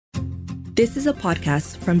This is a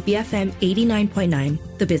podcast from BFM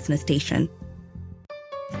 89.9, the business station.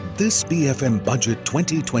 This BFM Budget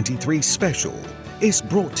 2023 special is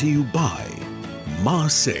brought to you by Ma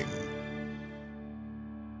Sing.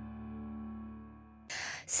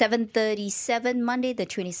 7:37, Monday, the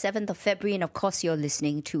 27th of February. And of course, you're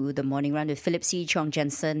listening to The Morning Run with Philip C. Chong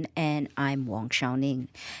Jensen, and I'm Wong Shao Ning.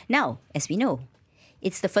 Now, as we know,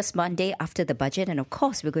 it's the first Monday after the budget, and of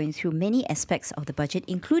course, we're going through many aspects of the budget,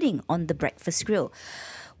 including on the breakfast grill.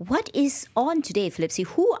 What is on today, Philip C?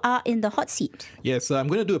 Who are in the hot seat? Yes, I'm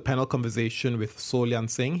going to do a panel conversation with So Lian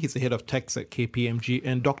Sing. He's the head of tax at KPMG,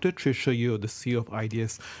 and Dr. Tricia Yeo, the CEO of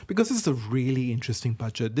IDEAS, because this is a really interesting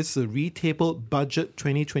budget. This is a retabled budget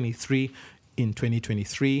 2023 in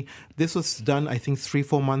 2023. This was done, I think,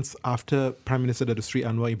 3-4 months after Prime Minister Dato Sri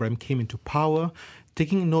Anwar Ibrahim came into power,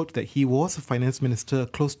 taking note that he was a finance minister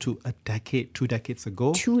close to a decade, 2 decades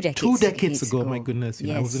ago. 2 decades ago, my goodness.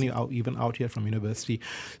 Yes. I wasn't even out here from university.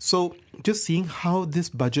 So just seeing how this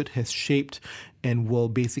budget has shaped and will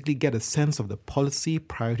basically get a sense of the policy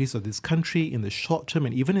priorities of this country in the short term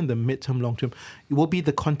and even in the mid-term, long-term, it will be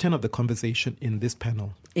the content of the conversation in this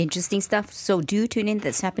panel. Interesting stuff. So do tune in.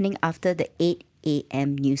 That's happening after the 8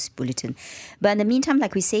 a.m. news bulletin. But in the meantime,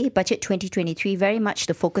 like we say, Budget 2023, very much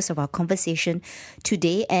the focus of our conversation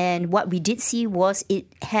today. And what we did see was it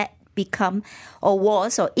had become or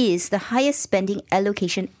was or is the highest spending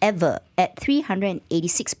allocation ever at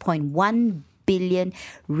 386.1 billion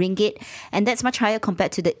ringgit, and that's much higher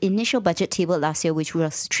compared to the initial budget table last year, which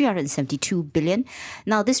was 372 billion.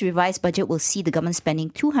 Now, this revised budget will see the government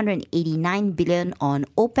spending 289 billion on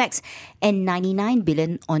OPEX and 99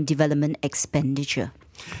 billion on development expenditure.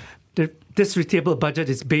 This retabled budget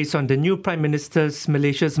is based on the new Prime Minister's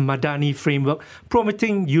Malaysia's Madani framework,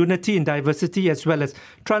 promoting unity and diversity as well as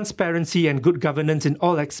transparency and good governance in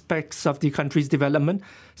all aspects of the country's development.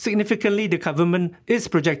 Significantly, the government is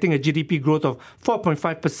projecting a GDP growth of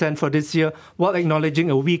 4.5% for this year, while acknowledging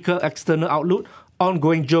a weaker external outlook,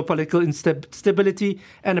 ongoing geopolitical instability,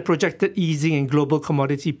 and a projected easing in global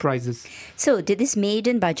commodity prices. So, did this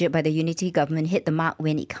maiden budget by the unity government hit the mark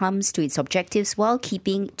when it comes to its objectives while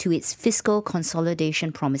keeping to its fiscal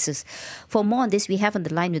consolidation promises? For more on this, we have on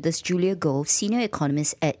the line with us Julia Goh, senior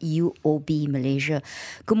economist at UOB Malaysia.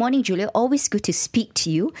 Good morning, Julia. Always good to speak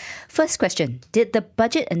to you. First question, did the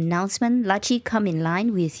budget announcement largely come in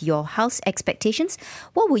line with your house expectations?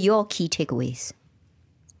 What were your key takeaways?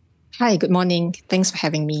 Hi, good morning. Thanks for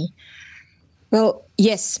having me. Well,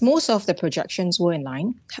 yes, most of the projections were in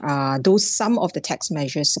line, though some of the tax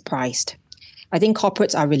measures surprised. I think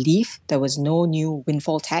corporates are relieved there was no new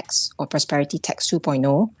windfall tax or prosperity tax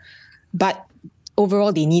 2.0, but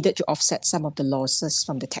overall they needed to offset some of the losses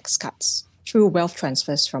from the tax cuts through wealth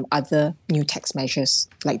transfers from other new tax measures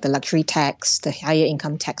like the luxury tax, the higher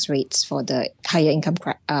income tax rates for the higher income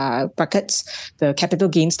brackets, the capital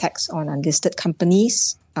gains tax on unlisted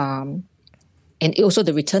companies, and also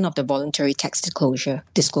the return of the voluntary tax disclosure.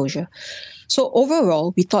 So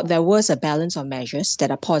overall, we thought there was a balance of measures that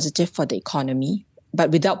are positive for the economy, but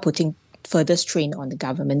without putting further strain on the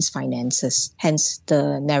government's finances, hence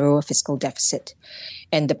the narrower fiscal deficit.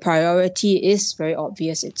 And the priority is very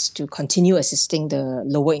obvious. It's to continue assisting the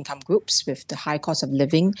lower income groups with the high cost of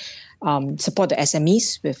living, support the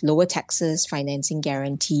SMEs with lower taxes, financing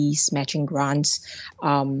guarantees, matching grants,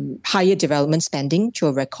 higher development spending to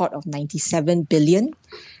a record of 97 billion,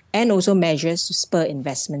 and also measures to spur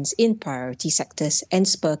investments in priority sectors and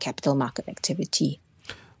spur capital market activity.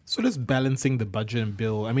 So just balancing the budget and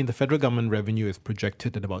bill, I mean, the federal government revenue is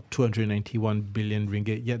projected at about 291 billion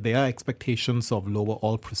ringgit, yet there are expectations of lower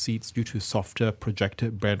oil proceeds due to softer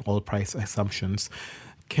projected Brent oil price assumptions.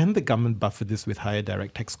 Can the government buffer this with higher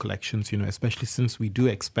direct tax collections, especially since we do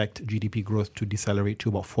expect GDP growth to decelerate to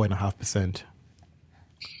about 4.5%?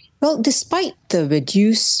 Well, despite the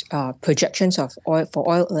reduced projections for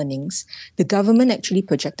oil earnings, the government actually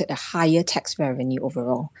projected a higher tax revenue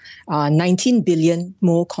overall, 19 billion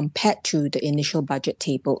more compared to the initial budget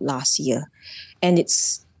table last year. And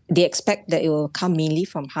they expect that it will come mainly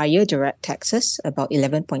from higher direct taxes, about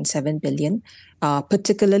 11.7 billion,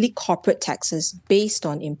 particularly corporate taxes based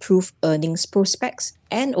on improved earnings prospects,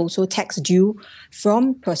 and also tax due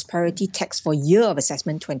from prosperity tax for year of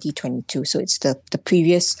assessment 2022. So it's the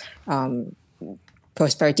previous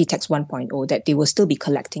prosperity tax 1.0 that they will still be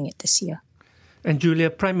collecting it this year. And Julia,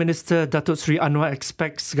 Prime Minister Dato Sri Anwar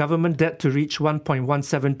expects government debt to reach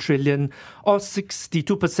 1.17 trillion or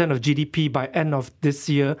 62% of GDP by end of this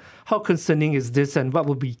year. How concerning is this, and what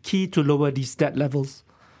will be key to lower these debt levels?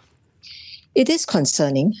 It is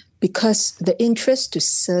concerning because the interest to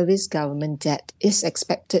service government debt is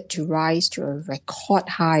expected to rise to a record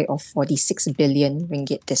high of 46 billion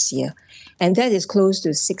ringgit this year. And that is close to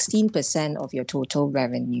 16% of your total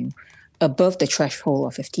revenue, above the threshold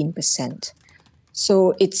of 15%.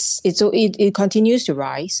 So it continues to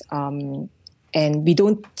rise, and we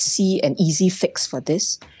don't see an easy fix for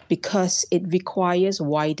this because it requires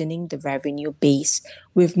widening the revenue base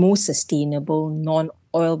with more sustainable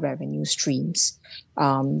non-oil revenue streams.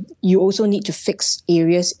 You also need to fix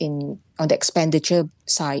areas on the expenditure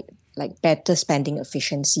side, like better spending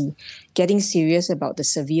efficiency, getting serious about the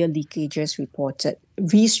severe leakages reported,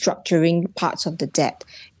 restructuring parts of the debt,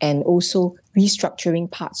 and also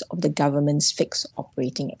restructuring parts of the government's fixed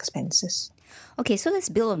operating expenses. Okay, so let's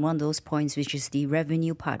build on one of those points, which is the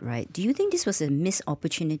revenue part, right? Do you think this was a missed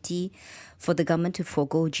opportunity for the government to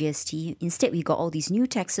forego GST? Instead, we got all these new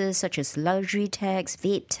taxes such as luxury tax,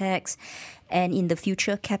 vape tax, and in the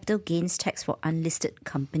future, capital gains tax for unlisted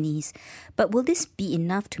companies. But will this be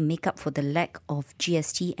enough to make up for the lack of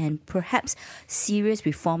GST and perhaps serious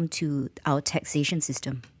reform to our taxation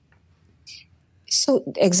system? So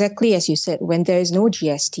exactly as you said, when there is no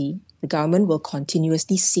GST, the government will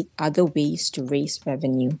continuously seek other ways to raise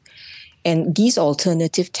revenue. And these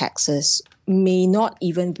alternative taxes may not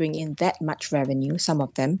even bring in that much revenue, some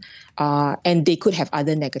of them, and they could have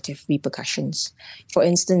other negative repercussions. For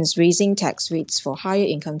instance, raising tax rates for higher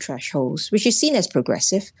income thresholds, which is seen as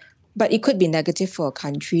progressive, but it could be negative for a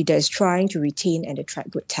country that is trying to retain and attract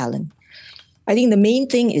good talent. I think the main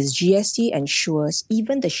thing is GST ensures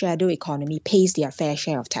even the shadow economy pays their fair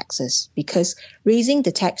share of taxes, because raising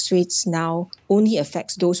the tax rates now only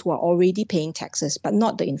affects those who are already paying taxes, but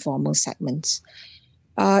not the informal segments.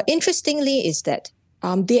 Interestingly is that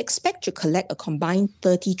they expect to collect a combined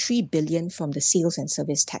 33 billion from the sales and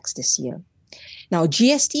service tax this year. Now,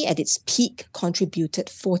 GST at its peak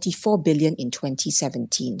contributed 44 billion in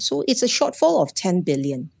 2017. So it's a shortfall of 10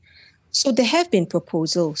 billion. So there have been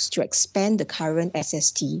proposals to expand the current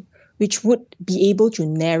SST, which would be able to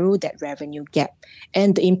narrow that revenue gap.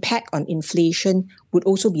 And the impact on inflation would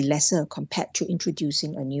also be lesser compared to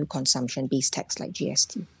introducing a new consumption-based tax like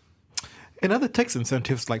GST. And other tax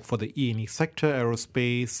incentives like for the E&E sector,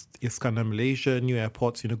 aerospace, Iskandar Malaysia, new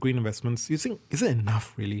airports, green investments, you think, is it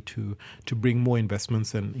enough really to bring more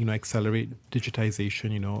investments and, accelerate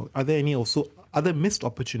digitization? Are there any also other missed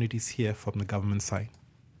opportunities here from the government side?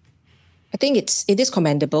 I think it is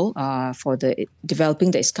commendable for the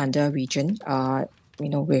developing the Iskandar region,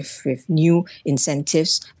 with new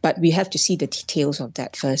incentives, but we have to see the details of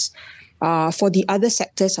that first. For the other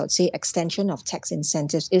sectors, I would say extension of tax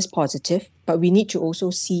incentives is positive, but we need to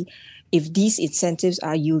also see if these incentives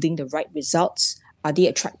are yielding the right results. Are they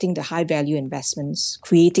attracting the high value investments,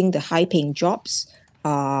 creating the high paying jobs?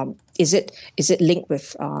 Is it linked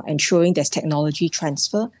with ensuring there's technology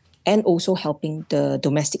transfer and also helping the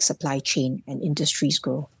domestic supply chain and industries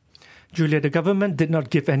grow? Julia, the government did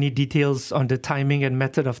not give any details on the timing and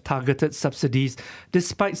method of targeted subsidies,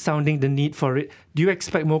 despite sounding the need for it. Do you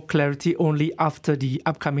expect more clarity only after the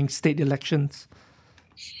upcoming state elections?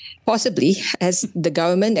 Possibly, as the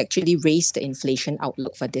government actually raised the inflation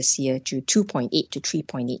outlook for this year to 2.8 to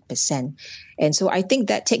 3.8%. And so I think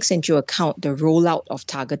that takes into account the rollout of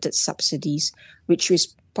targeted subsidies, which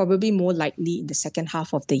is probably more likely in the second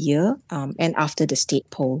half of the year and after the state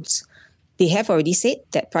polls. They have already said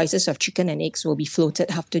that prices of chicken and eggs will be floated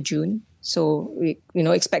after June. So,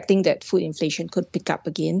 expecting that food inflation could pick up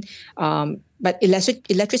again. But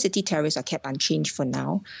electricity tariffs are kept unchanged for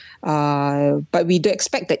now. But we do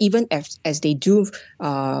expect that even as they do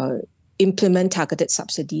implement targeted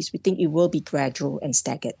subsidies, we think it will be gradual and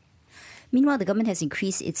staggered. Meanwhile, the government has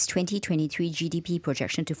increased its 2023 GDP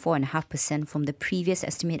projection to 4.5% from the previous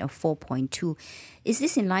estimate of 4.2%. Is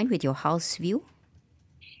this in line with your House view?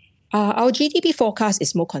 Our GDP forecast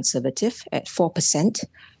is more conservative at 4%,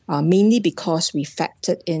 mainly because we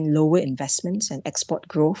factored in lower investments and export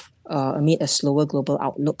growth amid a slower global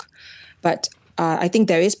outlook. But I think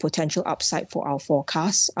there is potential upside for our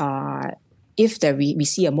forecast if we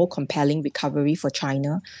see a more compelling recovery for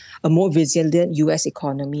China, a more resilient US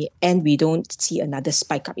economy, and we don't see another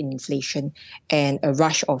spike up in inflation and a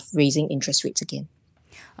rush of raising interest rates again.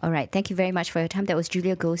 All right. Thank you very much for your time. That was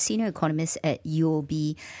Julia Goh, Senior Economist at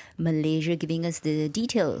UOB Malaysia, giving us the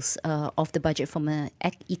details of the budget from an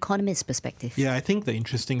economist perspective. Yeah, I think the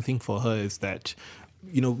interesting thing for her is that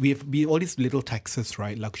we have all these little taxes,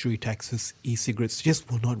 right? Luxury taxes, e-cigarettes just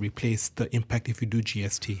will not replace the impact if you do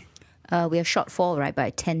GST. we are shortfall, right, by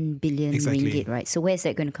 10 billion Exactly. ringgit, right? So where's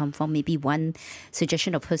that going to come from? Maybe one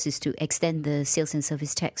suggestion of hers is to extend the sales and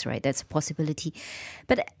service tax, right? That's a possibility.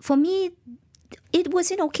 But for me, it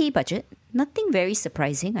was an okay budget. Nothing very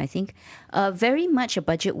surprising, I think. Very much a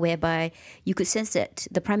budget whereby you could sense that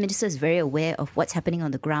the Prime Minister is very aware of what's happening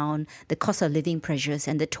on the ground, the cost of living pressures,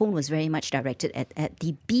 and the tone was very much directed at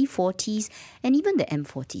the B40s and even the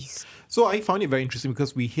M40s. So I found it very interesting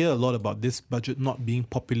because we hear a lot about this budget not being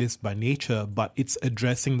populist by nature, but it's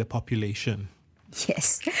addressing the population.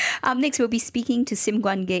 Yes. Next, we'll be speaking to Sim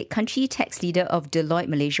Guan Gek, country tax leader of Deloitte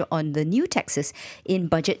Malaysia, on the new taxes in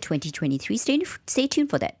Budget 2023. Stay tuned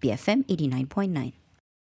for that. BFM 89.9.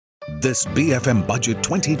 This BFM Budget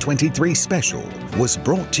 2023 special was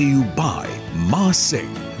brought to you by Ma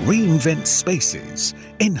Sing. Reinvent spaces.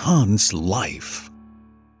 Enhance life.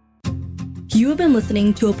 You have been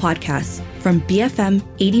listening to a podcast from BFM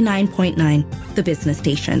 89.9, the business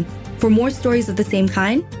station. For more stories of the same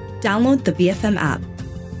kind, download the BFM app.